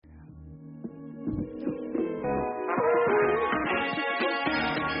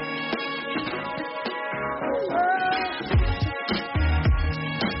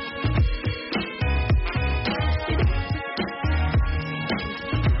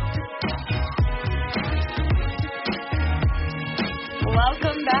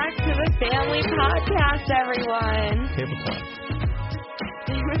family podcast, everyone. Table talk.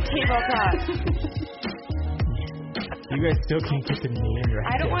 Table talk. You guys still can't get the name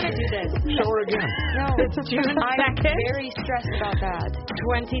right. I don't want to do this. Show her again. No. It's June 2nd. I'm very stressed about that.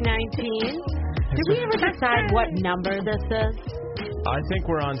 2019. Did we ever decide what number this is? I think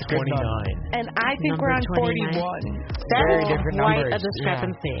we're on 29. And I think Number we're on 29. 41. That Very is different quite numbers. a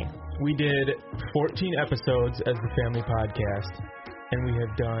discrepancy. We did 14 episodes as the family podcast, and we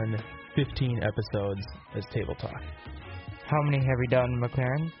have done 15 episodes as Table Talk. How many have we done,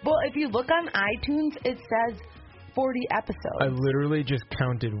 Maclaren? Well, if you look on iTunes, it says 40 episodes. I literally just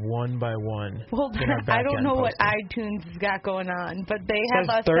counted one by one. Well, in our I don't back-end know what posting. iTunes has got going on, but they It have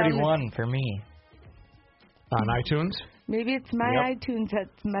says us down 31 for me. On iTunes? Maybe it's my Yep. iTunes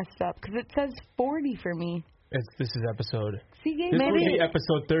that's messed up because it says 40 for me. This is episode. See, This maybe would be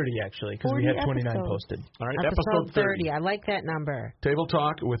episode 30 actually, because we 40 had 29 episodes. posted. All right, Episode 30. I like that number. Table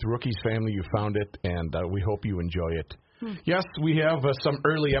Talk with Rookie's Family. You found it, and we hope you enjoy it. Yes, we have some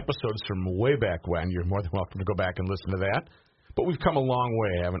early episodes from way back when. You're more than welcome to go back and listen to that. But we've come a long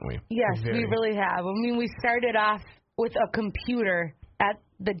way, haven't we? Yes, we Very. really have. I mean, we started off with a computer at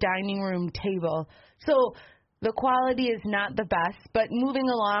the dining room table. So the quality is not the best, but moving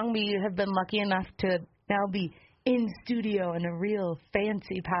along, we have been lucky enough to now be in studio in a real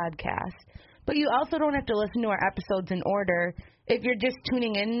fancy podcast. But you also don't have to listen to our episodes in order. If you're just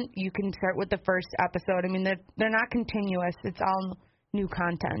tuning in, you can start with the first episode. I mean, they're not continuous. It's all new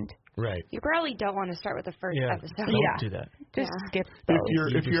content. Right. You probably don't want to start with the first episode. Don't do that. Just skip those.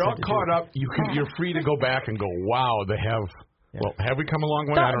 If you're all caught up, you're free to go back and go, wow, they have. Well, have we come a long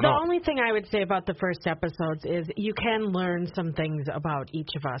way? I don't The know. only thing I would say about the first episodes is you can learn some things about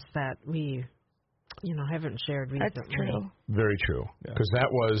each of us that we, haven't shared recently. That's true. Very true. Because that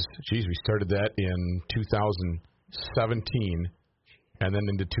was, we started that in 2017, and then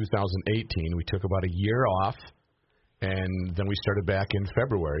into 2018, we took about a year off, and then we started back in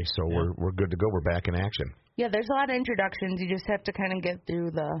February. So we're good to go. We're back in action. Yeah, there's a lot of introductions. You just have to kind of get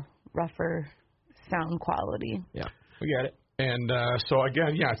through the rougher sound quality. Yeah, we got it. And so,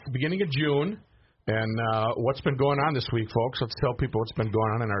 again, it's the beginning of June. And what's been going on this week, folks? Let's tell people what's been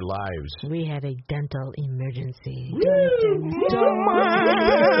going on in our lives. We had a dental emergency.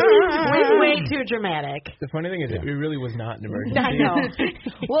 Way too dramatic. The funny thing is, it really was not an emergency. I know.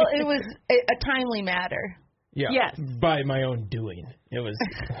 Well, it was a timely matter. Yeah, Yes. by my own doing. It was.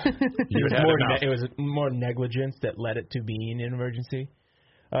 It was more negligence that led it to being an emergency.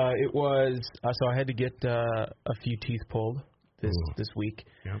 It was so I had to get a few teeth pulled this week.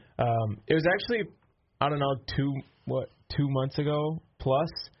 Yep. It was actually, I don't know, 2 months ago plus.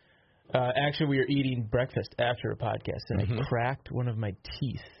 Actually, we were eating breakfast after a podcast, and I cracked one of my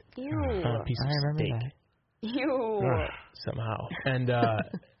teeth on a piece of steak. Ew. Somehow, and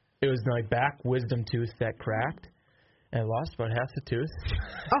it was my back wisdom tooth that cracked. And I lost about half the tooth.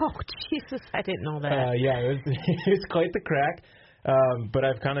 Oh, Jesus, I didn't know that. It was quite the crack. But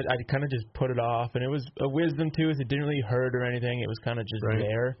I kind of just put it off, and it was a wisdom tooth. It didn't really hurt or anything. It was kind of just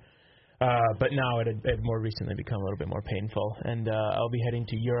there. But now it had more recently become a little bit more painful, and I'll be heading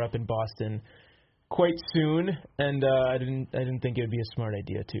to Europe and Boston quite soon. And I didn't think it would be a smart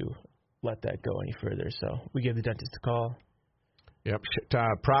idea to let that go any further. So we gave the dentist a call. Yep.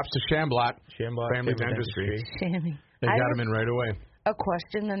 Props to Shamblot Family Favorite Dentistry. Sammy. They got him in right away. A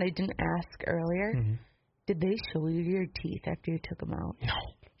question that I didn't ask earlier. Mm-hmm. Did they show you your teeth after you took them out? No.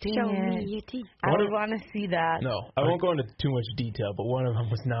 Show me your teeth. I would want to see that. No, I won't go into too much detail, but one of them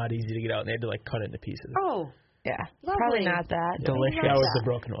was not easy to get out, and they had to cut it into pieces. Oh. Yeah. Lovely. Probably not that. Delicious. That was the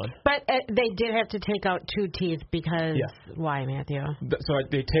broken one. But they did have to take out 2 teeth because why, Matthew? So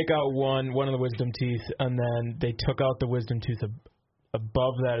they take out one of the wisdom teeth, and then they took out the wisdom tooth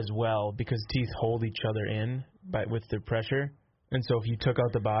above that as well, because teeth hold each other in with their pressure. And so if you took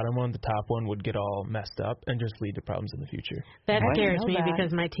out the bottom one, the top one would get all messed up and just lead to problems in the future. That scares me that.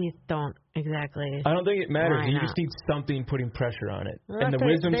 because my teeth don't exactly. I don't think it matters. Line You up. just need something putting pressure on it. Well, and the they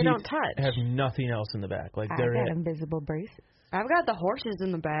wisdom teeth don't touch. have nothing else in the back. Like I they're got it. invisible braces. I've got the horses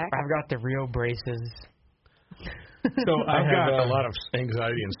in the back. I've got the real braces. So I've I have got a lot of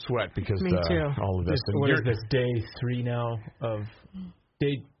anxiety and sweat because Me too. all of this. What is this, day 3 now of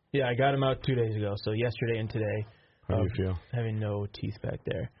day? Yeah, I got them out 2 days ago. So yesterday and today. How do you feel? Having no teeth back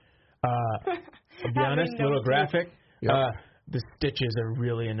there. I'll be honest, a little graphic. Yep. The stitches are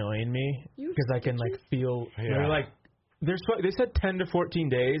really annoying me because I can feel. They're they said 10 to 14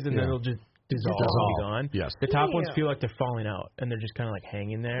 days, and then they'll just dissolve and be gone. Yes. The top ones feel like they're falling out, and they're just kind of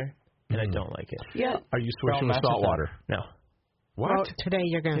hanging there, and I don't like it. Yeah. Are you swishing with salt water? No. What? Well, today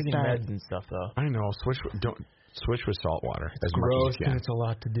you're going to Taking start. meds and stuff, though. I know. Switch with salt water as Gross, much as you and can. it's a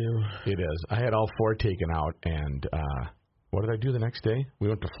lot to do. It is. I had all 4 taken out, and what did I do the next day? We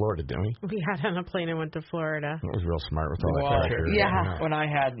went to Florida, didn't we? We got on a plane and went to Florida. That was real smart with all Well, that pressure. yeah. When I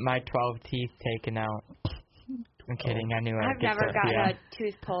had my 12 teeth taken out, I'm kidding. I knew I'd I've get never that. gotten Yeah. a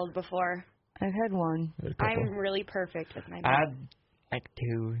tooth pulled before. I've had one. I'm really perfect with my I mouth. had like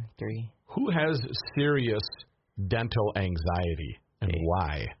 2, 3. Who has serious dental anxiety, and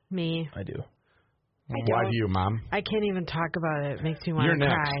why? Me. I do. Why do you, Mom? I can't even talk about it. It makes me want You're to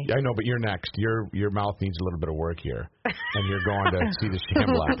next. cry. I know, but you're next. Your mouth needs a little bit of work here, and you're going to see the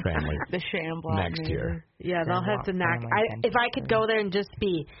Shamblack family The Shamblack next maybe. year. Yeah, they'll have to knock. Family If I could go there and just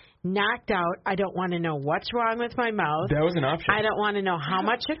be knocked out, I don't want to know what's wrong with my mouth. That was an option. I don't want to know how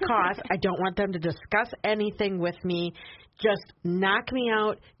much it costs. I don't want them to discuss anything with me. Just knock me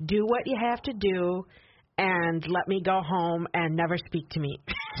out, do what you have to do, and let me go home and never speak to me.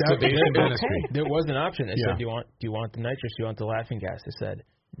 Sedation dentistry. There was an option. They Yeah. said, do you want the nitrous? Do you want the laughing gas? I said,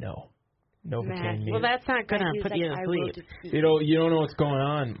 no. Novocaine. Well, that's not going to He was put you like, to I will sleep. just eat. You don't know what's going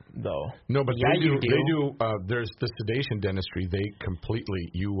on, though. No, but Yeah, they do. you do. They do. There's the sedation dentistry. They completely.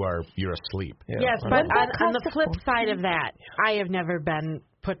 You're asleep. Yeah. Yes, I but know. on the flip side of that, I have never been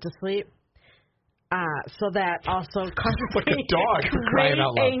put to sleep. So that also causes Like a me dog for great crying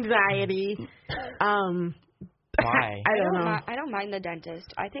out loud. anxiety. Why? I don't know. I don't mind the dentist.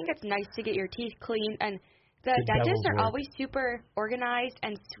 I think it's nice to get your teeth cleaned, and the The dentists devil's are work. always super organized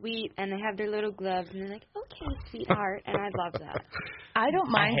and sweet, and they have their little gloves, and they're like, "Okay, sweetheart," and I love that. I don't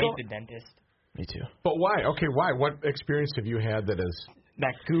I mind hate going. the dentist. Me too. But why? Okay, why? What experience have you had that is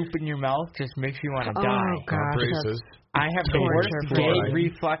That goop in your mouth just makes you want to Oh, die. gosh. braces? I have the torture worst for gag me.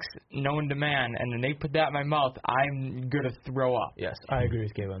 reflex known to man, and when they put that in my mouth, I'm gonna throw up. Yes, I agree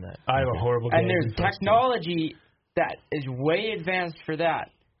with Gabe on that. I have a horrible And gag there's reflex, too. technology that is way advanced for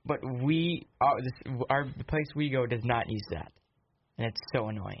that, but the place we go does not use that, and it's so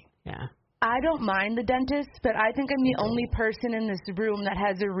annoying. Yeah. I don't mind the dentist, but I think I'm the only person in this room that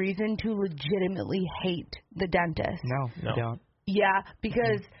has a reason to legitimately hate the dentist. No, I don't. Yeah,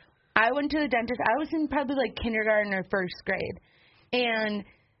 because I went to the dentist. I was in probably like kindergarten or first grade, and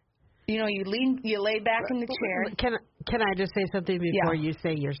you lay back in the chair. Can I just say something before you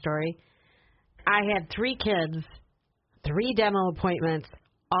say your story? I had 3 kids, 3 dental appointments,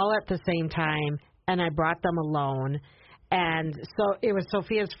 all at the same time, and I brought them alone. And so it was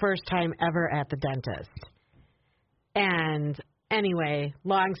Sophia's first time ever at the dentist. And anyway,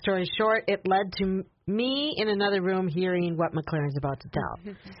 long story short, it led to me in another room hearing what Maclaren's about to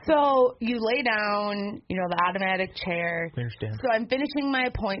tell. So you lay down, the automatic chair. I understand. So I'm finishing my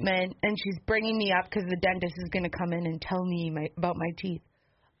appointment, and she's bringing me up because the dentist is going to come in and tell me about my teeth.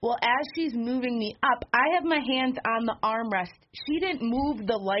 Well, as she's moving me up, I have my hands on the armrest. She didn't move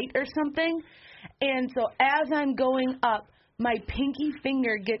the light or something. And so as I'm going up, my pinky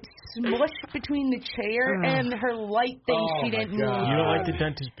finger gets smushed between the chair and her light thing she didn't move. You don't like the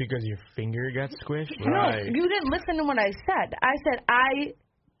dentist because your finger got squished? Right. No, you didn't listen to what I said. I said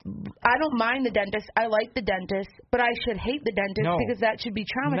I don't mind the dentist. I like the dentist, but I should hate the dentist because that should be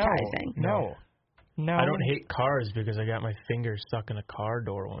traumatizing. No. I don't hate cars because I got my finger stuck in a car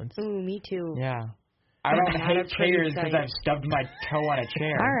door once. Ooh, me too. Yeah. I don't Not hate a pretty chairs because sight. I've stubbed my toe on a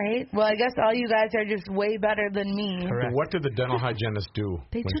chair. All right. Well, I guess all you guys are just way better than me. Correct. What did the dental hygienist do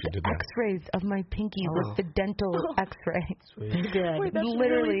They when she took did that? X-rays of my pinky with the dental X-ray. You did. Wait, that's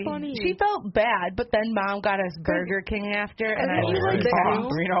Literally, really funny. she felt bad, but then Mom got us Burger King after, and I you was like like,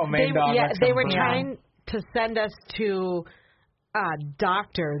 that? Reno Main Dog. They were trying to send us to a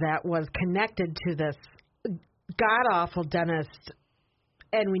doctor that was connected to this god-awful dentist,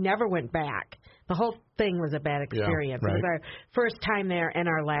 and we never went back. The whole thing was a bad experience. right. It was our first time there and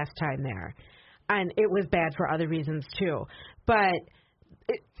our last time there. And it was bad for other reasons, too. But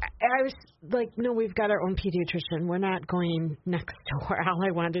I was like, no, we've got our own pediatrician. We're not going next door. All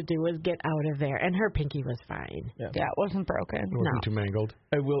I wanted to do was get out of there. And her pinky was fine. yeah, it wasn't broken. It wasn't too mangled.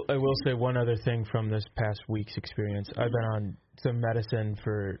 I will say one other thing from this past week's experience. I've been on some medicine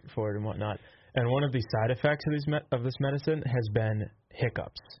for it and whatnot, and one of the side effects of this medicine has been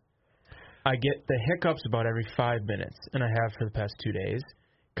hiccups. I get the hiccups about every 5 minutes, and I have for the past 2 days.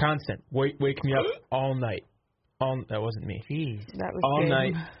 Constant. Wake me up all night. That wasn't me. Jeez. That was All good.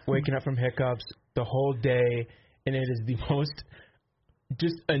 night, waking up from hiccups the whole day, and it is the most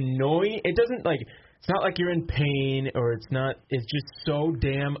just annoying. It doesn't it's not like you're in pain or it's just so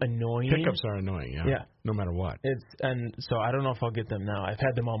damn annoying. Hiccups are annoying, yeah. No matter what. And so I don't know if I'll get them now. I've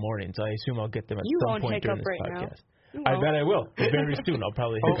had them all morning, so I assume I'll get them at You some won't point during hiccup this right now. podcast. I bet I will. Very soon, I'll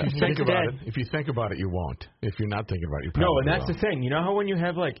probably hiccup. If you think about it, you won't. If you're not thinking about it, you probably No, and that's will. the thing. You know how when you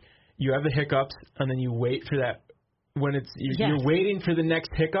have the hiccups and then you wait for that when you're waiting for the next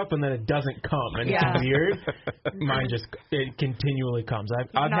hiccup and then it doesn't come and it's weird. Mine it continually comes.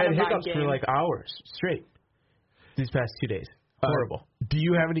 I've had hiccups for like hours straight these past 2 days. Horrible. Do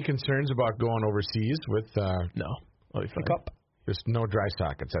you have any concerns about going overseas with No, I'll be fine. hiccup? Just no dry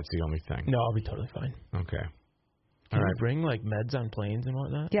sockets. That's the only thing. No, I'll be totally fine. Okay. Can you bring like meds on planes and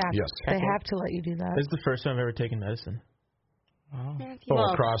whatnot? Yeah. Yes. They have to let you do that. This is the first time I've ever taken medicine. Wow.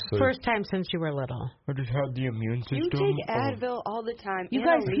 Across the first time since you were little. I just had the immune system. You take Advil all the time. You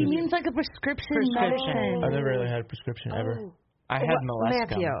guys, he means like a prescription medicine. I've never really had a prescription ever. I had molescum.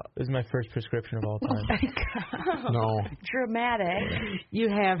 Matthew. This is my first prescription of all time. Oh my God. No. Dramatic. You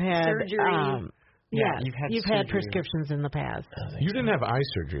have had surgery. You've had prescriptions in the past. You didn't have eye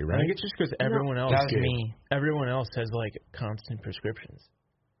surgery, I right? think it's just because everyone else That was me. Everyone else has like constant prescriptions.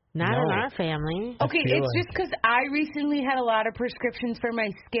 Not in our family. Okay, it's just because I recently had a lot of prescriptions for my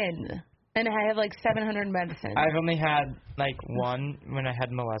skin. And I have like 700 medicines. I've only had like one when I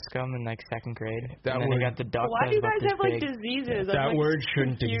had molescum in like second grade. And then I got the duct. Why do you guys have like diseases? That word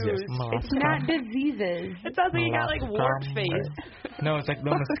shouldn't exist. It's not diseases. It sounds like you got like warped face. No, it's like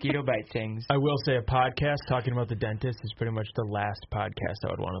little mosquito bite things. I will say a podcast talking about the dentist is pretty much the last podcast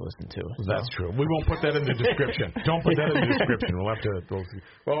I would want to listen to. That's true. We won't put that in the description. Don't put that in the description. We'll have to.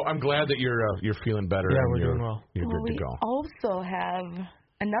 Well, I'm glad that you're feeling better. Yeah, and we're doing well. You're good to go. We also have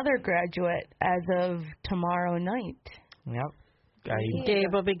another graduate as of tomorrow night. Yep.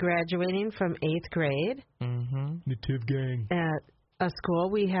 Gabe will be graduating from 8th grade Native gang. at a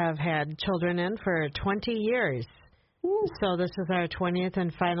school we have had children in for 20 years. So this is our 20th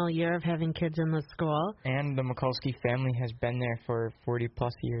and final year of having kids in the school. And the Mikulski family has been there for 40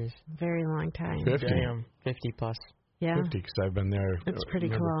 plus years. Very long time. 50. Damn. 50 plus. Yeah. 50, because I've been there. It's pretty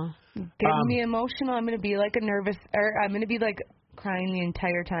cool. Getting me emotional. I'm going to be like I'm going to be like crying the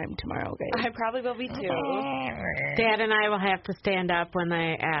entire time tomorrow, guys. I probably will be too. Dad and I will have to stand up when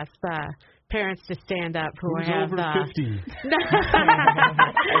they ask the parents to stand up who Who's have over the 50?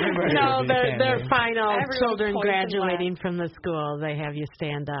 No, the final Everyone's children pointing graduating from the school. They have you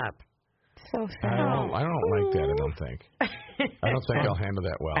stand up. So sad. I don't like that. I don't think. I don't think I'll handle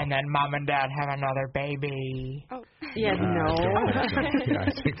that well. And then mom and dad have another baby. Oh. Yeah, no. Yeah,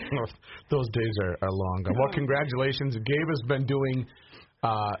 I think those days are long gone. Well, congratulations. Gabe has been doing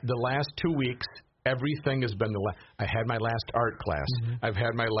the last 2 weeks. Everything has been I had my last art class. I've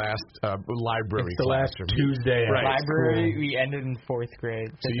had my last library It's the class. last Tuesday. Right. Library, we ended in 4th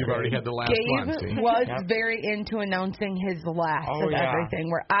grade. So you've already had the last one. See? Gabe was very into announcing his last of everything,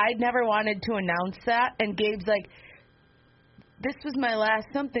 where I never wanted to announce that, and Gabe's like, this was my last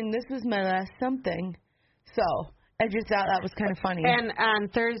something, this was my last something. So I just thought that was kind of funny. And on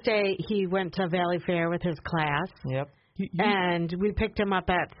Thursday, he went to Valley Fair with his class. Yep. And we picked him up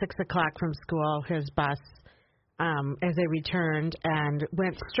at 6 o'clock from school, his bus, as they returned, and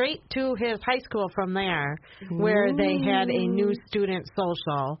went straight to his high school from there, where they had a new student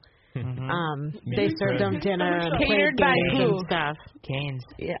social. They served them dinner and Catered played by games who? and stuff. Canes.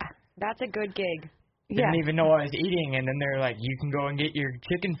 Yeah. That's a good gig. Didn't even know I was eating, and then they're like, you can go and get your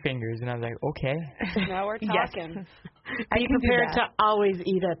chicken fingers. And I was like, okay. Now we're talking. Be prepared to always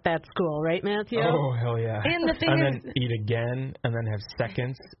eat at that school, right, Matthew? Oh, hell yeah. And the thing and then eat again, and then have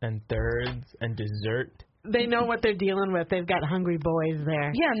seconds and thirds and dessert. They know what they're dealing with. They've got hungry boys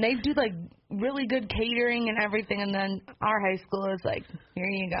there. Yeah, and they do like really good catering and everything, and then our high school is like, here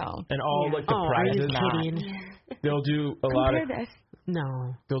you go. And all like the Are you prizes. kidding? They'll do a lot of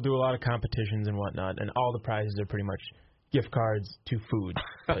No. They'll do a lot of competitions and whatnot, and all the prizes are pretty much gift cards to food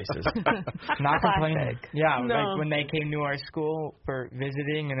places. Not complaining. Yeah, No. like when they came to our school for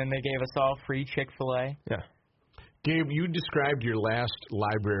visiting, and then they gave us all free Chick-fil-A. Yeah. Gabe, you described your last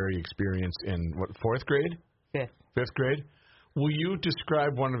library experience in, what, 4th grade? 5th. 5th grade? Will you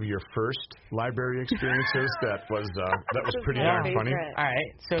describe one of your first library experiences that was pretty darn funny? All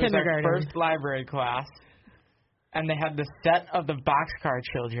right, so it was our first library class, and they had the set of the boxcar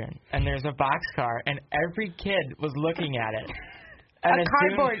children, and there's a boxcar, and every kid was looking at it. And a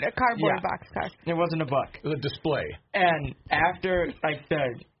cardboard boxcar. It wasn't a book. The display. And after like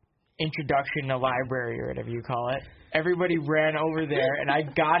the introduction to library or whatever you call it, everybody ran over there, and I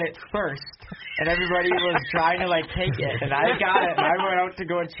got it first. And everybody was trying to, like, take it. And I got it, and I went out to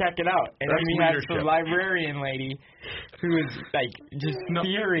go and check it out. And then we had the librarian lady who was, like, just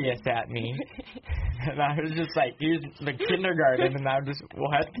furious at me. And I was just like, here's the kindergarten. And I'm just,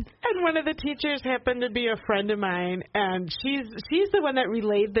 what? And one of the teachers happened to be a friend of mine, and she's the one that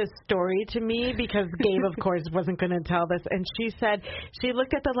relayed this story to me because Gabe, of course, wasn't going to tell this. And she said, she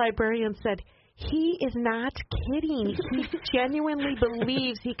looked at the librarian and said, he is not kidding. He genuinely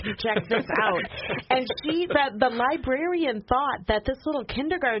believes he can check this out. And the librarian thought that this little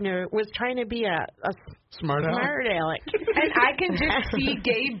kindergartner was trying to be a smart aleck. And I can just see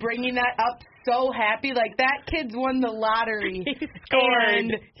Gabe bringing that up so happy. Like, that kid's won the lottery.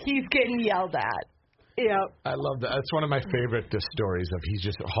 And he's getting yelled at. Yeah, I love that. That's one of my favorite stories of he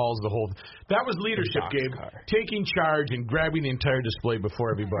just hauls the whole. That was leadership, Gabe. Taking charge and grabbing the entire display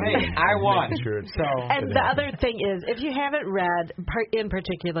before everybody. Hey, I won. Sure and the other thing is, if you haven't read, in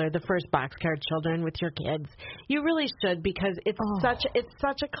particular, the first Boxcar Children with your kids, you really should because it's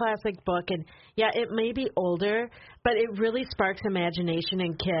such a classic book. And yeah, it may be older, but it really sparks imagination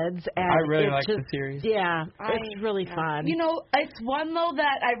in kids. And I really like the series. Yeah, it's really fun. You know, it's one though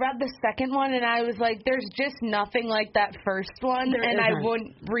that I read the second one and I was like, there's just nothing like that first one, I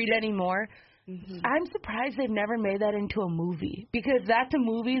wouldn't read any more. Mm-hmm. I'm surprised they've never made that into a movie because that's a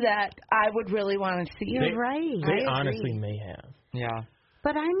movie that I would really want to see. You're right. They honestly may have. Yeah.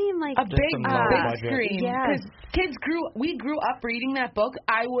 But I mean, like a big screen. Because we grew up reading that book.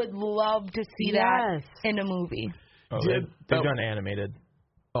 I would love to see that in a movie. Oh, they've done animated.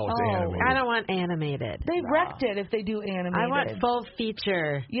 Oh, it's animated. I don't want animated. They wrecked it if they do animated. I want full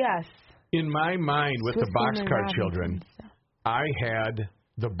feature. Yes. In my mind, with the Boxcar Children, I had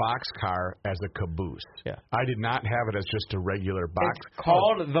the boxcar as a caboose. Yeah. I did not have it as just a regular box. It's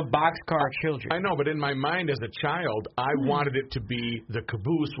called the Boxcar Children. I know, but in my mind as a child, I wanted it to be the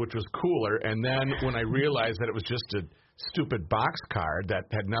caboose, which was cooler. And then when I realized that it was just a stupid boxcar that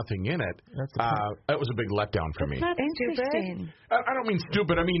had nothing in it, that was a big letdown for me. That's interesting. I don't mean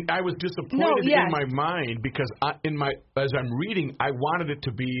stupid. I mean, I was disappointed in my mind because as I'm reading, I wanted it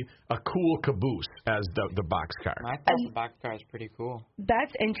to be a cool caboose as the boxcar. I thought the boxcar was pretty cool.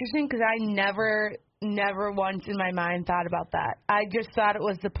 That's interesting because I never once in my mind thought about that. I just thought it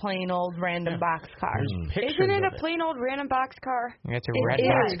was the plain old random boxcar. Isn't it a plain old random boxcar? Yeah, it's a red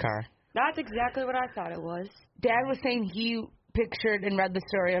boxcar. That's exactly what I thought it was. Dad was saying he pictured and read the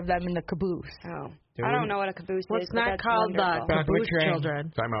story of them in the caboose. Oh. I don't know what a caboose is. It's not called the Caboose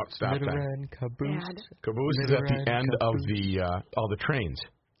Children. Time out. Stop that. Caboose. Caboose is at the end of all the trains.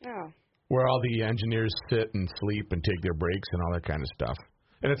 Oh. Where all the engineers sit and sleep and take their breaks and all that kind of stuff.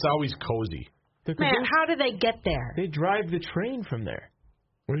 And it's always cozy. Man, how do they get there? They drive the train from there.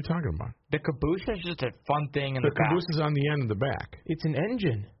 What are you talking about? The caboose is just a fun thing in the back. The caboose is on the end of the back. It's an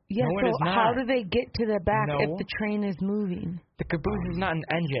engine. Yeah, no, so how do they get to the back if the train is moving? The caboose is not an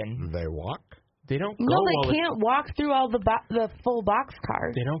engine. They walk? They don't go. No, they can't walk through all the full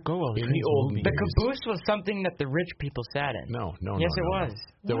boxcars. They don't go all in the old days. The caboose was something that the rich people sat in. No. Yes, it was.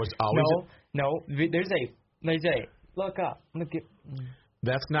 There was always No. There's a look up. Look at.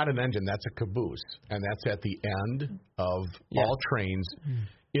 That's not an engine. That's a caboose, and that's at the end of all trains.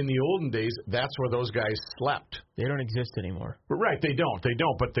 In the olden days, that's where those guys slept. They don't exist anymore. Right, they don't,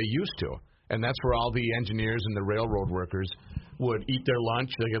 but they used to. And that's where all the engineers and the railroad workers would eat their lunch.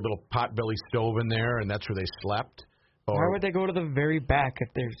 They had a little potbelly stove in there, and that's where they slept. Why would they go to the very back if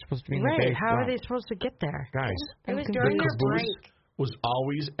they're supposed to be in the base? How are they supposed to get there? Guys, it was during their break. Was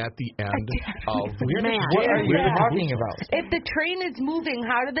always at the end of What are you talking about? If the train is moving,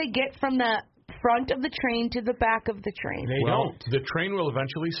 how do they get from the front of the train to the back of the train? They don't. The train will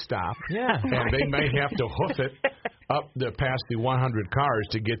eventually stop. Yeah. And they may have to hoof it up past the 100 cars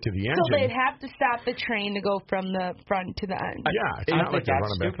to get to the engine. So they'd have to stop the train to go from the front to the end. Yeah, it's not like they're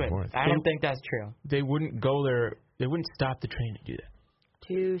running back and forth. I don't think that's true. They wouldn't go there. They wouldn't stop the train to do that.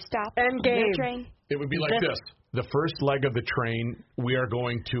 To stop the train? It would be like this. The first leg of the train, we are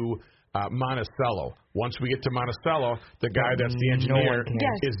going to Monticello. Once we get to Monticello, the guy that's the engineer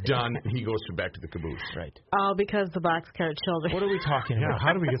is done. He goes back to the caboose. Right. All because the Boxcar Children. What are we talking about?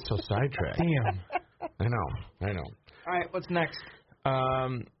 How do we get so sidetracked? Damn. I know. All right, what's next? Let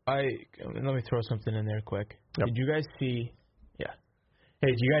me throw something in there quick. Yep. Did you guys see? Yeah.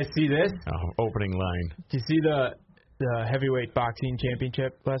 Hey, did you guys see this? Opening line. Did you see the heavyweight boxing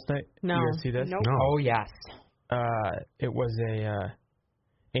championship last night? No. Did you guys see this? Nope. No. Oh yes. It was a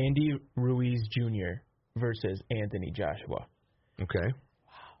Andy Ruiz Jr. versus Anthony Joshua. Okay.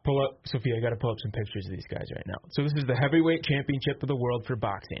 Pull up, Sophia. I got to pull up some pictures of these guys right now. So this is the heavyweight championship of the world for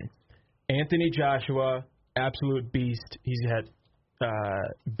boxing. Anthony Joshua absolute beast. He's had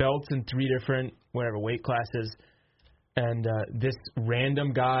belts in 3 different weight classes, and this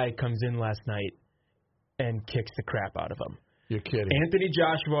random guy comes in last night and kicks the crap out of him. You're kidding. Anthony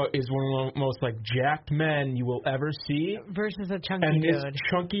Joshua is one of the most jacked men you will ever see. Versus a chunky and dude. this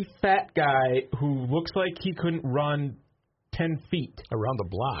chunky fat guy who looks like he couldn't run 10 feet around the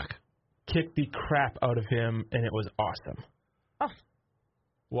block kicked the crap out of him, and it was awesome. Oh,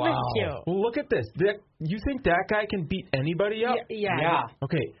 wow! Thank you. Well, look at this. You think that guy can beat anybody up? Yeah.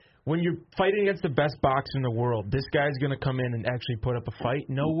 Okay. When you're fighting against the best boxer in the world, this guy's going to come in and actually put up a fight?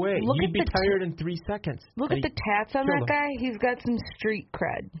 No way. He'd be tired in 3 seconds. Look at the tats on that guy. He's got some street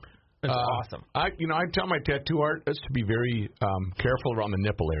cred. That's awesome. I tell my tattoo artist to be very careful around the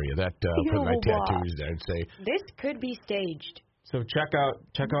nipple area. That for my tattoos, I'd say this could be staged. So check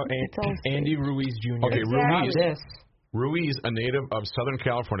out Andy Ruiz Jr. Okay, Exactly. Ruiz, a native of Southern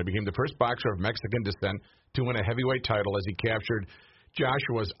California, became the first boxer of Mexican descent to win a heavyweight title as he captured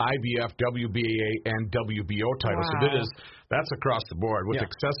Joshua's IBF, WBA, and WBO titles. Wow. So that's across the board. With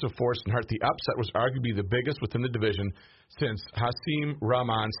excessive force and heart, the upset was arguably the biggest within the division since Hasim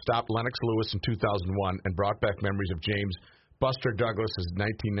Rahman stopped Lennox Lewis in 2001 and brought back memories of James Buster Douglas's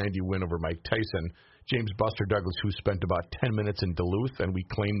 1990 win over Mike Tyson. James Buster Douglas, who spent about 10 minutes in Duluth, and we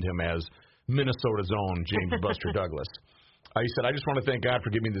claimed him as Minnesota's own James Buster Douglas. He said, I just want to thank God for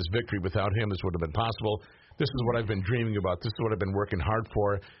giving me this victory. Without him, this would have been possible. This is what I've been dreaming about. This is what I've been working hard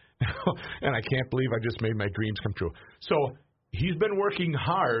for. And I can't believe I just made my dreams come true. So he's been working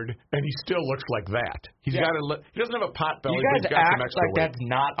hard, and he still looks like that. He doesn't have a pot belly, you but he's guys got some act extra like weight. that's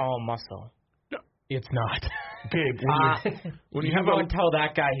not all muscle. No, it's not. Okay, when you have go and tell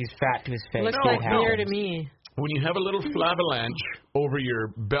that guy he's fat to his face. Looks like beer to me. When you have a little flavalanche over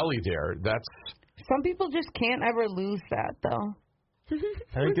your belly there, that's... Some people just can't ever lose that, though.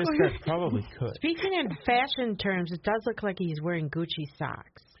 I think this guy probably could. Speaking in fashion terms, it does look like he's wearing Gucci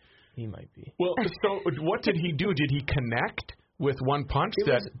socks. He might be. Well, so what did he do? Did he connect with one punch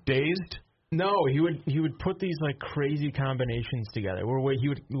dazed? No, he would put these crazy combinations together where he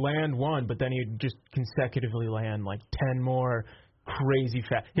would land one, but then he would just consecutively land 10 more crazy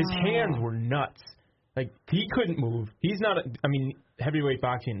fat. His hands were nuts. He couldn't move. He's not. Heavyweight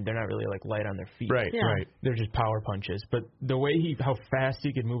boxing, they're not really light on their feet. Right. They're just power punches. But the way how fast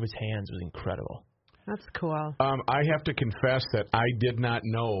he could move his hands was incredible. That's cool. I have to confess that I did not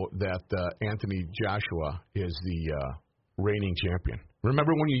know that Anthony Joshua is the reigning champion.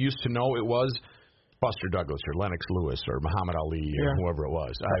 Remember when you used to know it was Buster Douglas or Lennox Lewis or Muhammad Ali or whoever it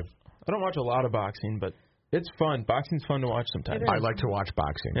was? I don't watch a lot of boxing, but it's fun. Boxing's fun to watch sometimes. I like to watch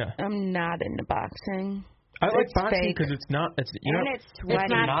boxing. Yeah. I'm not into boxing. I like It's boxing fake. because it's not. It's sweaty.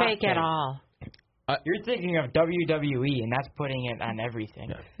 It's not fake at all. You're thinking of WWE, and that's putting it on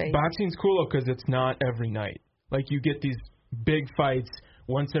everything. Yeah. Boxing's cool because it's not every night. You get these big fights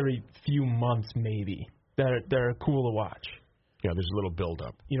once every few months, maybe, that are cool to watch. Yeah, there's a little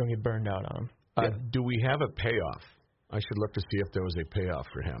build-up. You don't get burned out on them. Do we have a payoff? I should look to see if there was a payoff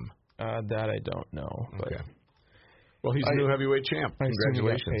for him. That I don't know. But okay. Well, he's the new heavyweight champ.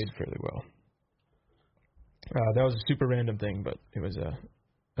 Congratulations. He got paid fairly well. That was a super random thing, but it was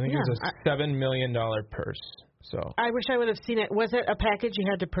I think it was a $7 million purse. So I wish I would have seen it. Was it a package you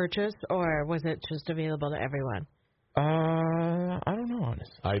had to purchase, or was it just available to everyone? I don't know,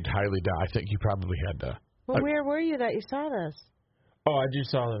 honestly. I'd highly doubt. I think you probably had to. Well, where were you that you saw this? Oh, I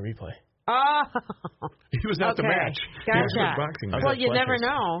just saw the replay. Oh, he was at the match. Gotcha. Boxing. Well, you never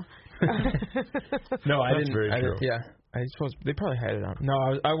know. No, I didn't. Very true. Yeah, I suppose they probably had it on.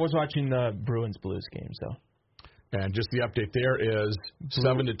 No, I was watching the Bruins Blues game. So. And just the update there is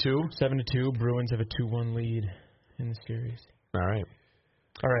 7-2. 7-2. Bruins have a 2-1 lead in the series. All right.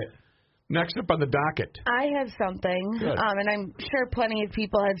 Next up on the docket. I have something, and I'm sure plenty of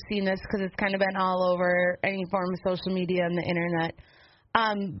people have seen this because it's kind of been all over any form of social media and the internet.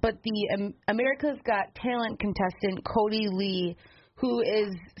 But the America's Got Talent contestant, Kodi Lee, who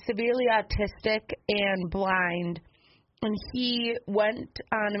is severely autistic and blind, and he went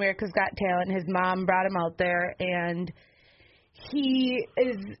on America's Got Talent. His mom brought him out there, and he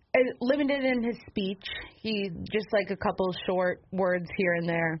is limited in his speech. He just a couple short words here and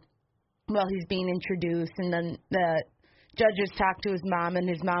there while he's being introduced. And then the judges talked to his mom, and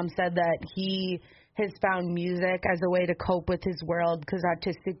his mom said that he has found music as a way to cope with his world because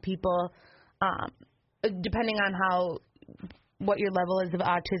autistic people, depending on what your level is of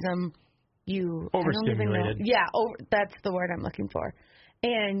autism, you overstimulated. That's the word I'm looking for.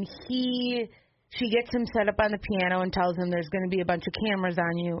 And she gets him set up on the piano and tells him there's going to be a bunch of cameras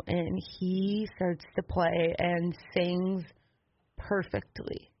on you, and he starts to play and sings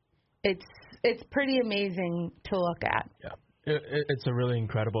perfectly. It's it's pretty amazing to look at. Yeah, it's a really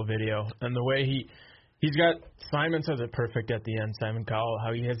incredible video, and the way he's got Simon says it perfect at the end. Simon Cowell,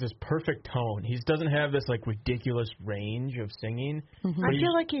 how he has this perfect tone. He doesn't have this like ridiculous range of singing. Mm-hmm. I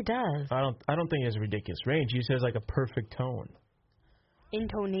feel like he does. I don't think he has a ridiculous range. He just has like a perfect tone.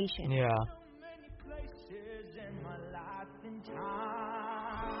 Intonation. Yeah.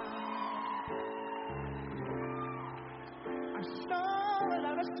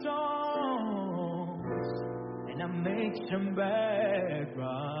 And I make some bad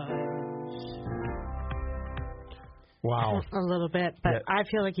rhymes. Wow. A little bit, but I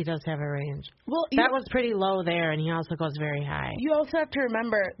feel like he does have a range. Well, that was pretty low there, and he also goes very high. You also have to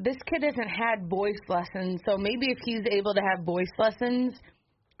remember, this kid hasn't had voice lessons, so maybe if he's able to have voice lessons,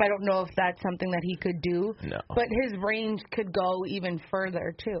 I don't know if that's something that he could do. No. But his range could go even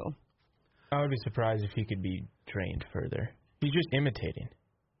further, too. I would be surprised if he could be trained further. He's just imitating.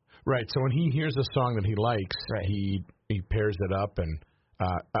 Right. So when he hears a song that he likes, he pairs it up, and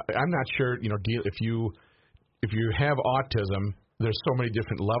I'm not sure. If you have autism, there's so many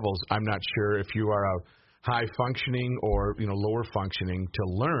different levels. I'm not sure if you are a high functioning or lower functioning to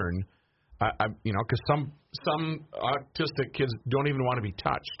learn. Because some autistic kids don't even want to be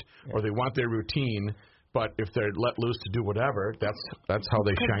touched, or they want their routine. But if they're let loose to do whatever, that's how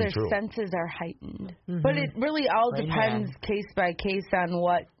they shine through. Their senses are heightened. Mm-hmm. But it really all depends case by case on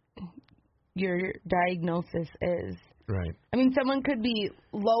what your diagnosis is. Right. I mean, someone could be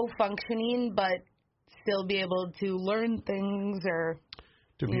low functioning, but still be able to learn things or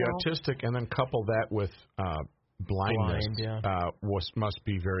to be autistic, and then couple that with blindness must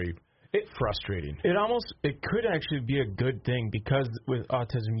be very frustrating. It could actually be a good thing, because with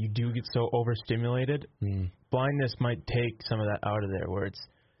autism you do get so overstimulated. Blindness might take some of that out of there, where it's.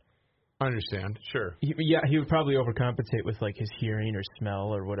 I understand, sure. He would probably overcompensate with like his hearing or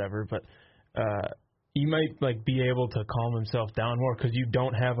smell or whatever, but he might like be able to calm himself down more because you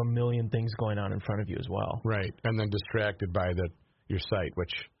don't have a million things going on in front of you as well. Right, and then distracted by your sight,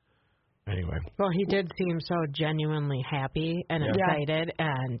 which. Anyway. Well, he did seem so genuinely happy and excited,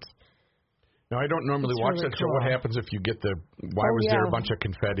 and. Now, I don't normally watch that show. What happens if you get why was there a bunch of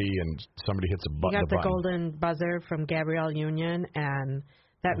confetti and somebody hits a button? He got the golden buzzer from Gabrielle Union, and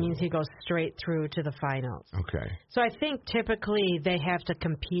that means he goes straight through to the finals. Okay. So I think typically they have to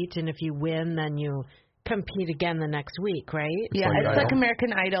compete, and if you win, then you compete again the next week, right? It's like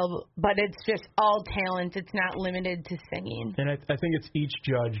American Idol, but it's just all talent. It's not limited to singing. And I think it's each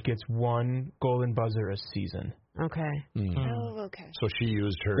judge gets one golden buzzer a season. Okay. Oh, okay. So she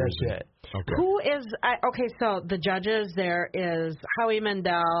used hers. That's it. Okay. Who is so the judges, there is Howie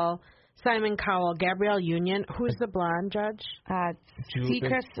Mandel, Simon Cowell, Gabrielle Union. Who's the blonde judge?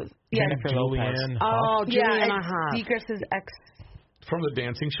 Seacrest. Jennifer Julianne. Oh, Julianne Hough. Seacrest's ex. From the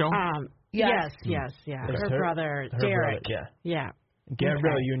dancing show? Yes. Her brother, Derek. Brother, yeah.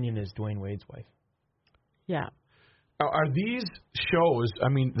 Gabrielle Union is Dwayne Wade's wife. Yeah. Are these shows, I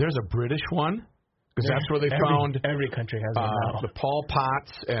mean, there's a British one? Because that's where they found... Every country has one now. The Paul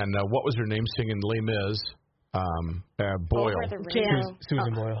Potts and what was her name singing Les Mis? Boyle.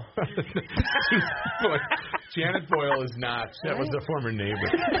 Susan Boyle. Janet Boyle is not. That was a former neighbor.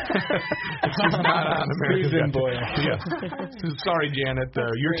 She's not on American Susan Boyle. Yeah. Sorry, Janet.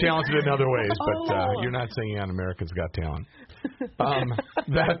 You're talented in other ways, but you're not singing on America's Got Talent.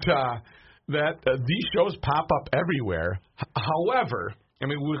 These shows pop up everywhere. However, I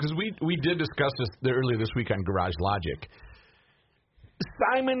mean, because we did discuss this earlier this week on Garage Logic.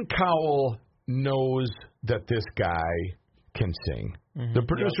 Simon Cowell knows that this guy can sing. Mm-hmm. The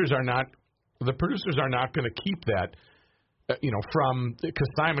producers are not. The producers are not going to keep that,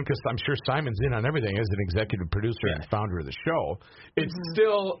 because I'm sure Simon's in on everything as an executive producer and founder of the show. It's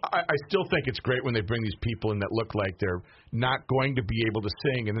still, I still think it's great when they bring these people in that look like they're not going to be able to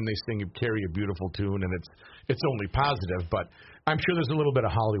sing, and then they sing and carry a beautiful tune, and it's only positive. But I'm sure there's a little bit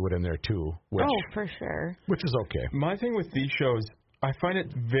of Hollywood in there too. For sure. Which is okay. My thing with these shows, I find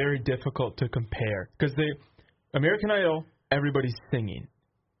it very difficult to compare because American Idol, everybody's singing.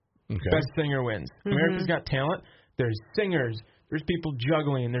 Okay. Best singer wins. Mm-hmm. America's Got Talent, there's singers, there's people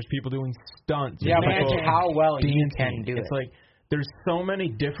juggling, there's people doing stunts. Yeah, but it's how well you can do it. It's like there's so many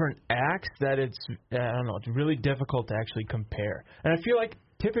different acts that it's really difficult to actually compare. And I feel like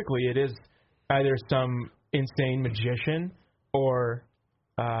typically it is either some insane magician or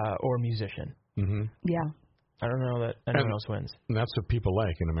musician. Mm-hmm. Yeah. I don't know that anyone else wins. And that's what people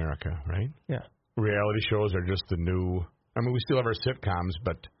like in America, right? Yeah. Reality shows are just the new. I mean, we still have our sitcoms,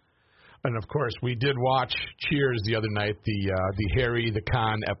 and of course, we did watch Cheers the other night, the Harry the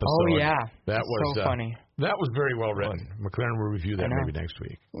Con episode. Oh yeah, that was so funny. That was very well written. Maclaren will review that maybe next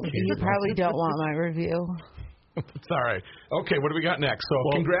week. You probably don't want my review. It's all right. Okay, what do we got next?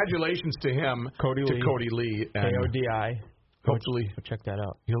 So congratulations to him, Kodi Lee. And KODI. hopefully check that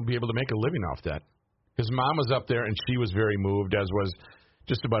out. He'll be able to make a living off that. His mom was up there, and she was very moved, as was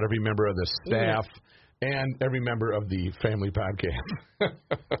just about every member of the staff and every member of the family podcast.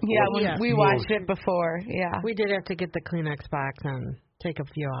 We watched it before. Yeah. We did have to get the Kleenex box and take a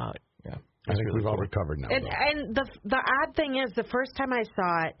few out. Yeah. I think we've all recovered now. And the odd thing is, the first time I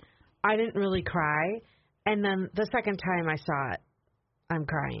saw it, I didn't really cry. And then the second time I saw it, I'm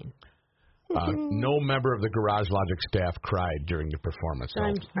crying. No member of the Garage Logic staff cried during the performance.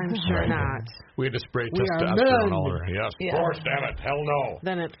 I'm sure not. We had to spray testosterone all over. Yes, yeah. Of course, damn it. Hell no.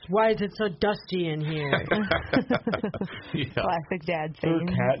 Then it's, why is it so dusty in here? Classic dad saying.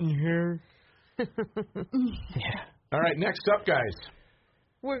 Is there a cat in here? All right, next up, guys.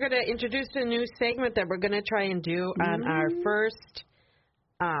 We're going to introduce a new segment that we're going to try and do on our first...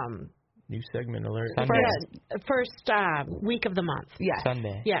 new segment alert. First week of the month. Yes.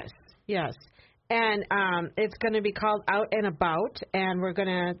 Sunday. Yes. And it's going to be called Out and About, and we're going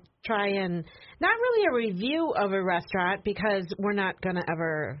to try and not really a review of a restaurant, because we're not going to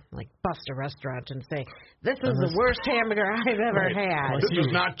ever bust a restaurant and say, this is the worst hamburger I've ever had. This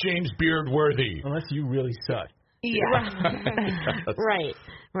is not James Beard worthy. Unless you really suck. Yeah.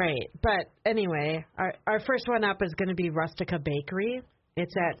 Right. But anyway, our first one up is going to be Rustica Bakery.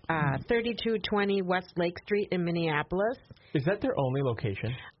 It's at 3220 West Lake Street in Minneapolis. Is that their only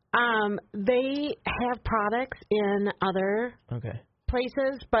location? They have products in other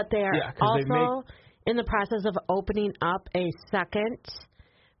places, but they are also in the process of opening up a second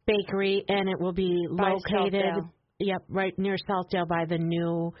bakery, and it will be located right near Southdale by the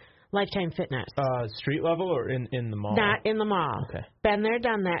new Lifetime Fitness. Street level or in the mall? Not in the mall. Okay. Been there,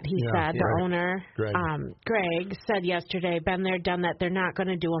 done that, he said. The owner, Greg, said yesterday, been there, done that. They're not going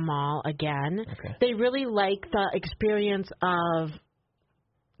to do a mall again. Okay. They really like the experience of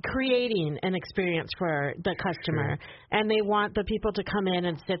creating an experience for the customer. And they want the people to come in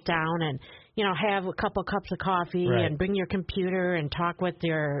and sit down and, have a couple cups of coffee and bring your computer and talk with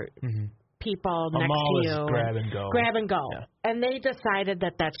your... people next to you. Is grab and go. Grab and go. Yeah. And they decided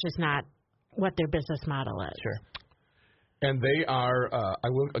that that's just not what their business model is. Sure. And they are,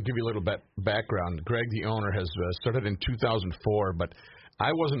 I'll give you a little bit background. Greg, the owner, has started in 2004, but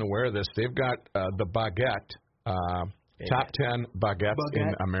I wasn't aware of this. They've got the baguette, top 10 baguettes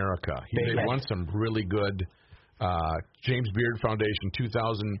in America. They won some really good James Beard Foundation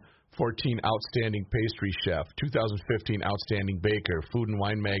 2014 Outstanding Pastry Chef, 2015 Outstanding Baker, Food and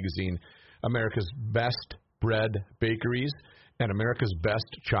Wine Magazine, America's Best Bread Bakeries, and America's Best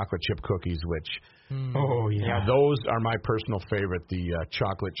Chocolate Chip Cookies, which, those are my personal favorite, the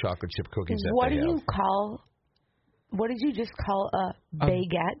chocolate chip cookies that what they have. What did you just call a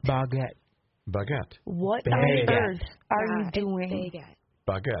baguette? Baguette. What on earth are you doing?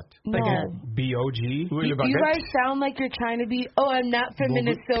 Baguette. No. B-O-G? You guys sound like you're trying to be, I'm not from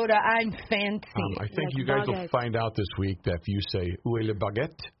Minnesota, I'm fancy. I think you guys will find out this week that if you say, où est le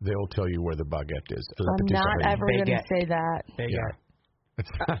baguette, they'll tell you where the baguette is. I'm not ever going to say that.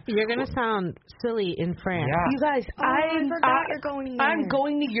 You're going to sound silly in France. Yeah. You guys, you're going there. I'm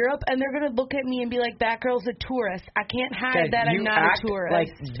going to Europe, and they're going to look at me and be like, that girl's a tourist. I can't hide that I'm not a tourist.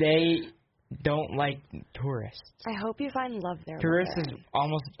 Like they don't like tourists. I hope you find love there. Tourists is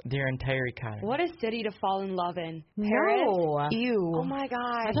almost their entire economy. What a city to fall in love in. Paris? No. Ew. Oh my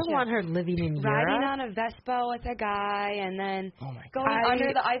gosh. I don't want her living in Europe. Riding on a Vespa with a guy and then going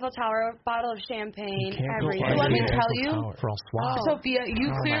under the Eiffel Tower, bottle of champagne, everything. Let me tell you, Sophia,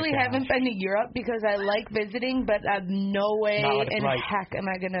 you clearly haven't been to Europe, because I like visiting, but no way in heck am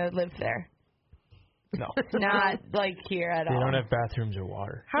I going to live there. No. Not like here at all. They don't have bathrooms or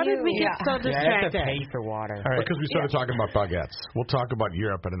water. How did we get so distracted? I have to pay for water. All right. Because we started talking about baguettes. We'll talk about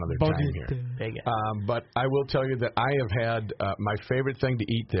Europe at another time here. But I will tell you that I have had my favorite thing to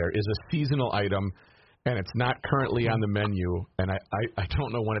eat there is a seasonal item, and it's not currently on the menu, and I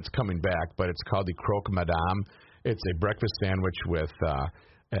don't know when it's coming back, but it's called the Croque Madame. It's a breakfast sandwich with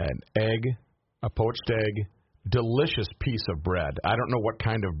an egg, a poached egg, delicious piece of bread. I don't know what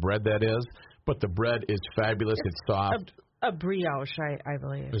kind of bread that is, but the bread is fabulous. It's soft. A brioche, I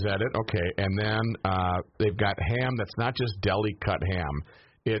believe. Is that it? Okay. And then they've got ham that's not just deli cut ham.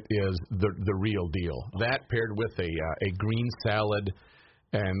 It is the real deal. That paired with a green salad.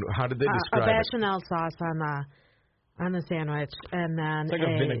 And how did they describe it? A bechamel sauce on the sandwich, and then it's like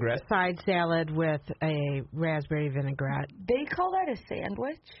a vinaigrette. Side salad with a raspberry vinaigrette. They call that a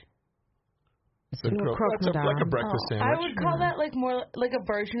sandwich? It's like a breakfast sandwich. I would call that like more like a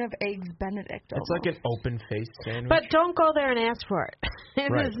version of Eggs Benedict. It's like an open-faced sandwich. But don't go there and ask for it.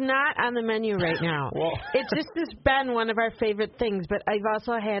 It is not on the menu right now. Well, it just has been one of our favorite things. But I've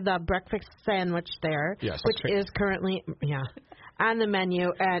also had the breakfast sandwich there, which is currently on the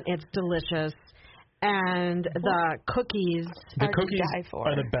menu, and it's delicious. And the cookies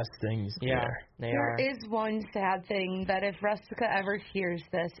are the best things. Yeah, there is one sad thing that if Rustica ever hears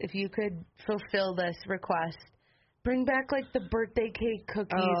this, if you could fulfill this request, bring back like the birthday cake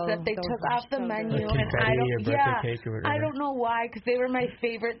cookies that they took off the menu, and I don't know why, because they were my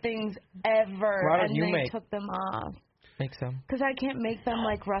favorite things ever, and they took them off. Make some. Because I can't make them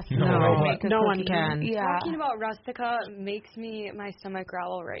like Rustica. No one can. Yeah. Talking about Rustica makes my stomach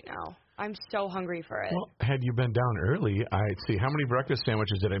growl right now. I'm so hungry for it. Well, had you been down early, I'd see. How many breakfast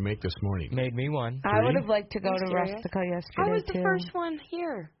sandwiches did I make this morning? Made me one. 3? I would have liked to go to Rustica yesterday, I was the first one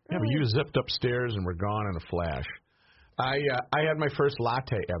here. Yeah, but you zipped upstairs and were gone in a flash. I had my first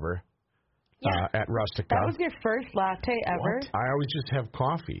latte ever at Rustica. That was your first latte ever? What? I always just have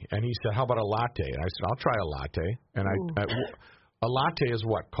coffee. And he said, how about a latte? And I said, I'll try a latte. And a latte is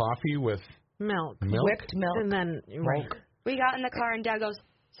what? Coffee with milk. Whipped milk. And then milk. We got in the car and Dad goes,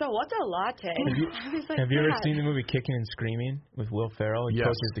 so what's a latte? Have you ever seen the movie Kicking and Screaming with Will Ferrell? He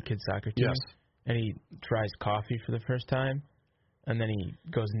coaches the kids' soccer team. Yes. And he tries coffee for the first time. And then he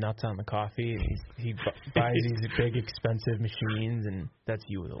goes nuts on the coffee. And he buys these big, expensive machines, and that's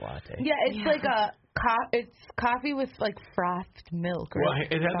you with a latte. Yeah, it's like it's coffee with like frothed milk. Right?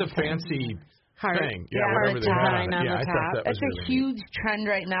 Well, it had the fancy thing. Heart design on the top. That's a huge trend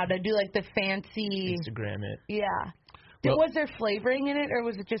right now to do like the fancy. Instagram it. Yeah. Was there flavoring in it, or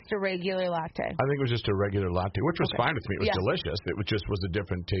was it just a regular latte? I think it was just a regular latte, which was fine with me. It was delicious. It just was a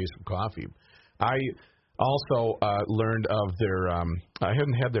different taste of coffee. I also learned of their, I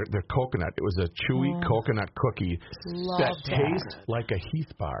hadn't had their coconut. It was a chewy coconut cookie that tastes like a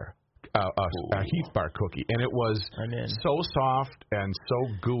Heath bar. A Heath bar cookie. And it was so soft and so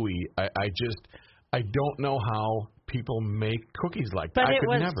gooey. I don't know how people make cookies like that. But it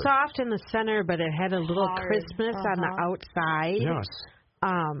was soft in the center, but it had a little crispness on the outside. Yes.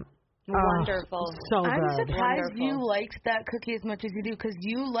 Wonderful. So good. I'm surprised you liked that cookie as much as you do, because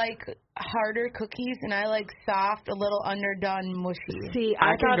you like harder cookies, and I like soft, a little underdone, mushy. See,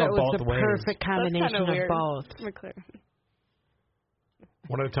 I thought it was the perfect combination of both. Maclaren.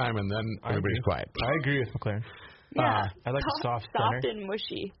 One at a time, and then everybody's quiet. I agree with Maclaren. Yeah. I like the soft center. Soft and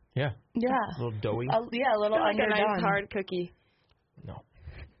mushy. Yeah. Yeah. A little doughy. A little like underdone. a nice hard cookie. No.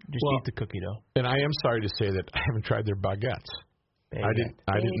 Just eat the cookie dough. And I am sorry to say that I haven't tried their baguettes. I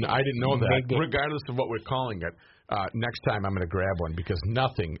didn't know that. Regardless of what we're calling it, next time I'm going to grab one, because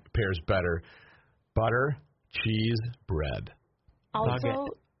nothing pairs better. Butter, cheese, bread. Also,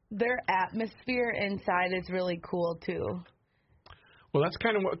 their atmosphere inside is really cool too. Well, that's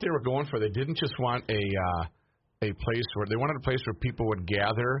kind of what they were going for. They didn't just want a place where they wanted a place where people would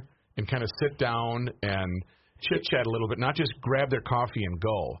gather and kind of sit down and chit chat a little bit, not just grab their coffee and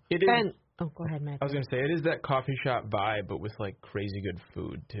go. It is. Go ahead, Matt. I was going to say, it is that coffee shop vibe, but with, like, crazy good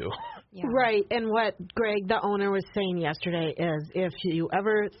food, too. Yeah. Right, and what Greg, the owner, was saying yesterday is, if you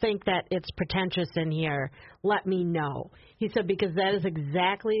ever think that it's pretentious in here, let me know. He said, because that is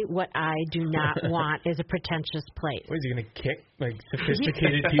exactly what I do not want, is a pretentious place. What, is he going to kick, like,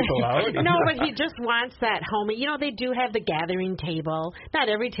 sophisticated people out? No, but he just wants that homey. You know, they do have the gathering table. Not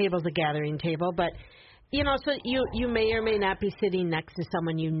every table's a gathering table, but, you know, so you may or may not be sitting next to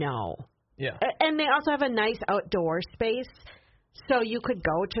someone you know. Yeah. And they also have a nice outdoor space, so you could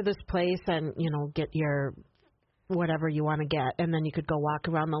go to this place and, you know, get your whatever you want to get, and then you could go walk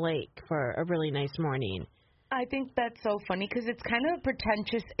around the lake for a really nice morning. I think that's so funny, because it's kind of a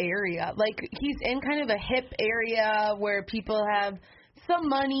pretentious area. Like, he's in kind of a hip area where people have some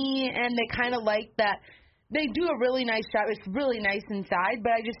money, and they kind of like that. They do a really nice job. It's really nice inside,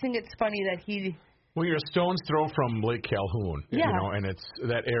 but I just think it's funny that he... Well, you're a stone's throw from Lake Calhoun, you know, and it's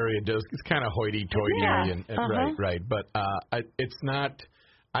that area it's kind of hoity-toity and right. But it's not.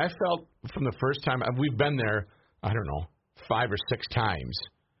 I felt from the first time we've been there, I don't know, 5 or 6 times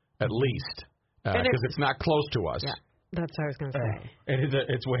at least, because it's not close to us. Yeah, that's what I was going to say.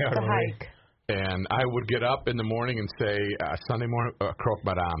 It's way out of the hike. And I would get up in the morning and say, Sunday morning, croque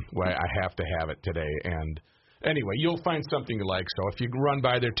madame, well, I have to have it today. And anyway, you'll find something you like. So if you run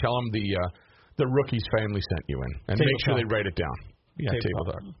by there, tell them the rookie's family sent you in, and make sure they write it down. Yeah, table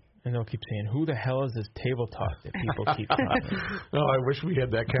talk. And they'll keep saying, who the hell is this table talk that people keep saying? Oh, I wish we had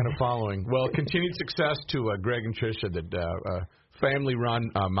that kind of following. Well, continued success to Greg and Tricia, the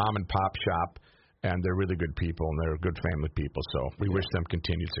family-run mom-and-pop shop. and they're really good people, and they're good family people. So we wish them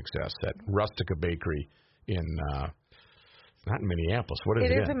continued success at Rustica Bakery in not in Minneapolis. What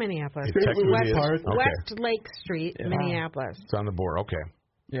is it? It is in Minneapolis. West Lake Street, Minneapolis. It's on the board. Okay.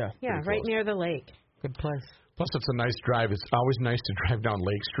 Yeah. Yeah, right near the lake. Good place. Plus, it's a nice drive. It's always nice to drive down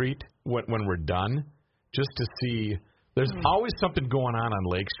Lake Street when we're done, just to see. There's always something going on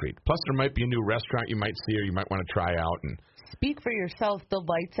Lake Street. Plus, there might be a new restaurant you might see or you might want to try out. And speak for yourself. The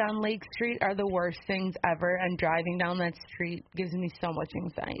lights on Lake Street are the worst things ever, and driving down that street gives me so much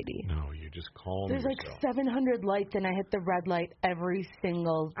anxiety. No, you just calm There's yourself. like 700 lights, and I hit the red light every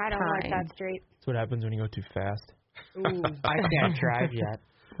single time. I don't like that street. That's what happens when you go too fast. Ooh, I can't drive yet.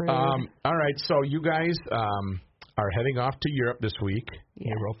 All right, so you guys are heading off to Europe this week.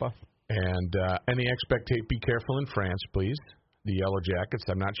 Yeah. Europa. And any expectation, be careful in France, please. The Yellow Jackets,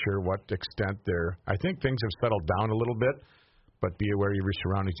 I'm not sure what extent they're, I think things have settled down a little bit, but be aware of your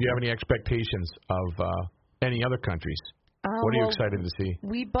surroundings. Do you have any expectations of any other countries? What are you excited to see?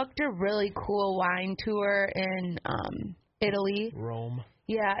 We booked a really cool wine tour in Italy. Rome.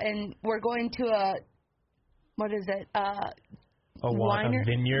 Yeah, and we're going to what is it? A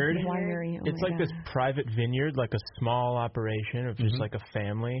vineyard. Winery. Oh it's like this private vineyard, like a small operation of just like a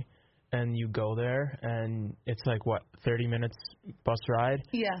family. And you go there, and it's like, 30 minutes bus ride?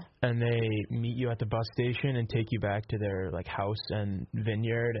 Yeah. And they meet you at the bus station and take you back to their, like, house and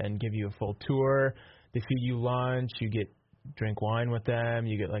vineyard and give you a full tour. They feed you lunch. You drink wine with them.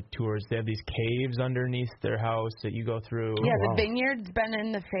 You get, like, tours. They have these caves underneath their house that you go through. Yeah, the vineyard's been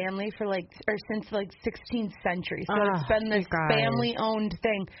in the family since, 16th century. So it's been this family-owned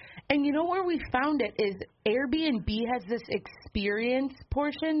thing. And you know where we found it is Airbnb has this experience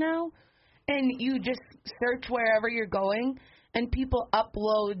portion now, and you just search wherever you're going, and people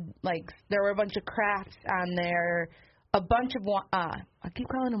upload, there were a bunch of crafts on there, a bunch of, I keep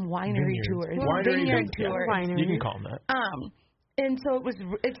calling them winery tours. Vineyard tours. You can call them that. And so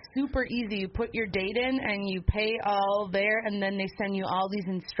it's super easy. You put your date in and you pay all there, and then they send you all these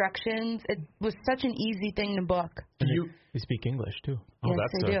instructions. It was such an easy thing to book. They speak English too. Oh,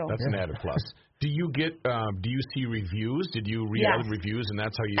 yes, that's an added plus. Do you see reviews? Did you read all the reviews, and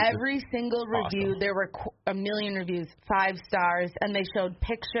that's how you? Every single review, there were a million reviews, 5 stars, and they showed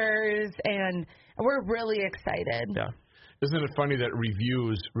pictures, and we're really excited. Yeah. Isn't it funny that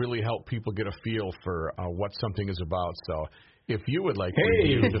reviews really help people get a feel for what something is about? So if you would like to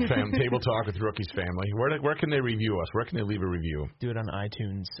review the Table Talk with Rookies family, where can they review us? Where can they leave a review? Do it on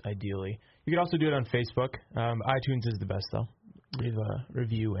iTunes, ideally. You can also do it on Facebook. iTunes is the best, though. Leave a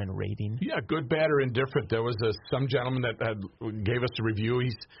review and rating. Yeah, good, bad, or indifferent. There was some gentleman that gave us a review. He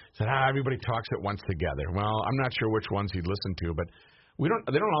said, everybody talks at once together. Well, I'm not sure which ones he'd listen to, but they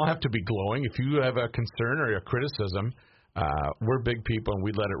don't all have to be glowing. If you have a concern or a criticism, we're big people, and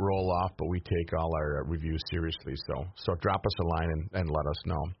we let it roll off, but we take all our reviews seriously. So drop us a line and let us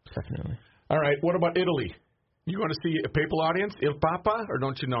know. Definitely. All right, what about Italy? You going to see a papal audience, Il Papa, or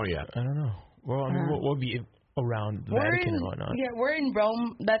don't you know yet? I don't know. Well, I mean, we'll be around the Vatican and whatnot. Yeah, we're in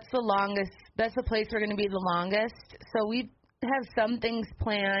Rome. That's the longest. That's the place we're going to be the longest. So we have some things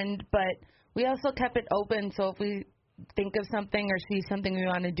planned, but we also kept it open. So if we think of something or see something we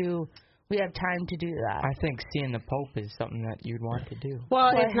want to do, we have time to do that. I think seeing the Pope is something that you'd want to do.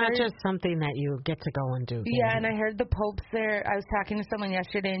 Well, it's not just something that you get to go and do. Yeah, and I heard the Pope's there. I was talking to someone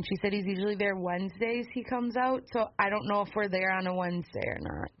yesterday, and she said he's usually there Wednesdays he comes out. So I don't know if we're there on a Wednesday or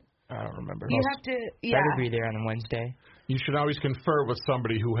not. I don't remember. You have to, better be there on a Wednesday. You should always confer with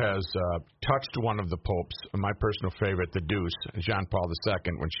somebody who has touched one of the popes. My personal favorite, the Deuce, John Paul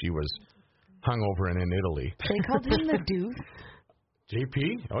II, when she was hung over and in Italy. They called him the Deuce?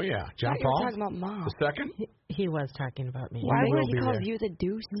 JP? Oh, yeah. John Paul? You were talking about Mom. The second? He was talking about me. Why would he call you the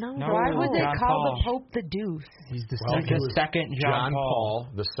Deuce? No. Why would they call the Pope the Deuce? He's the second John Paul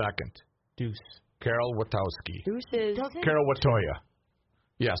the second. Deuce. Carol Witowski. Deuces. Carol Witoya.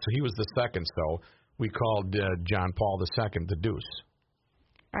 Yeah, so he was the second, so we called John Paul II the Deuce.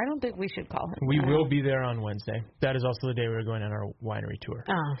 I don't think we should call him. We will be there on Wednesday. That is also the day we're going on our winery tour.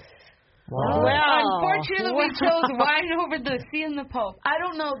 Oh. Well, unfortunately, we chose wine over seeing the Pope. I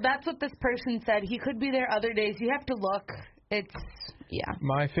don't know. That's what this person said. He could be there other days. You have to look. Yeah.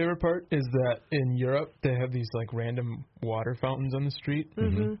 My favorite part is that in Europe, they have these, random water fountains on the street.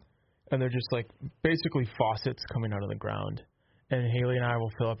 Mm-hmm. And they're just, basically faucets coming out of the ground. And Haley and I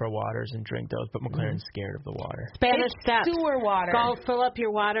will fill up our waters and drink those, but McLaren's scared of the water. Spanish Steps. Sewer water. Go fill up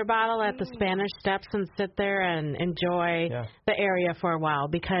your water bottle at the Spanish Steps and sit there and enjoy the area for a while,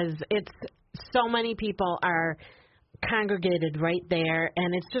 because it's so many people are congregated right there,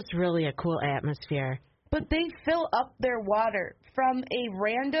 and it's just really a cool atmosphere. But they fill up their water from a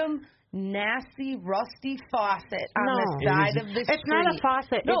random nasty, rusty faucet on the side of the street. It's not a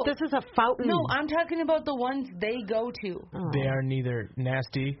faucet. No. This is a fountain. No, I'm talking about the ones they go to. They are neither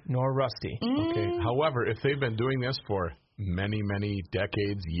nasty nor rusty. Okay. However, if they've been doing this for many, many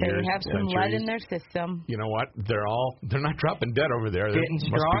decades, years, they have some centuries, lead in their system. You know what? They're not dropping dead over there. Getting They must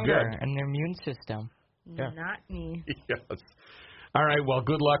be stronger good. in their immune system. Yeah. Not me. Yes. All right. Well,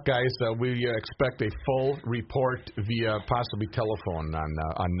 good luck, guys. We expect a full report via possibly telephone on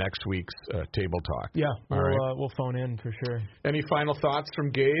next week's Table Talk. Yeah. All We'll phone in for sure. Any final thoughts from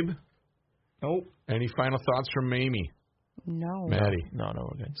Gabe? Nope. Any final thoughts from Mamie? No. Maddie? No,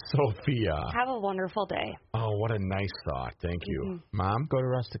 we're good. Sophia? Have a wonderful day. Oh, what a nice thought. Thank you. Mom? Go to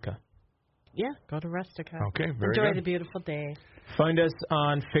Rustica. Yeah, go to Rustica. Okay, very Enjoy good. the beautiful day. Find us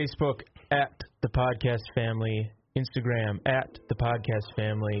on Facebook at The Podcast Family, Instagram at The Podcast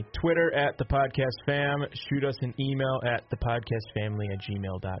Family, Twitter at The Podcast Fam. Shoot us an email at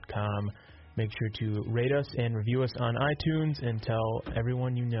thepodcastfamily@gmail.com. Make sure to rate us and review us on iTunes and tell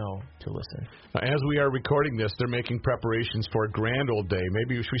everyone you know to listen. As we are recording this, they're making preparations for Grand Old Day.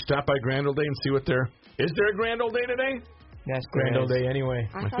 Maybe should we stop by Grand Old Day and see what they're... Is there a Grand Old Day today? That's Grand Old Day anyway.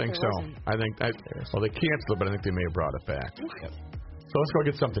 I think so. Well, they canceled it, but I think they may have brought it back. So let's go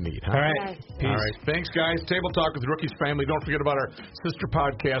get something to eat. Huh? All right. Peace. All right. Thanks, guys. Table Talk with Rookies Family. Don't forget about our sister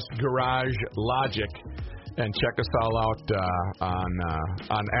podcast, Garage Logic. And check us all out on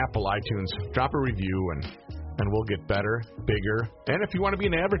Apple iTunes. Drop a review, and we'll get better, bigger. And if you want to be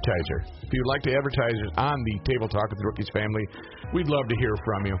an advertiser, if you'd like to advertise on the Table Talk with the Rookies Family, we'd love to hear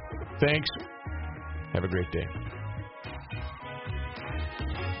from you. Thanks. Have a great day.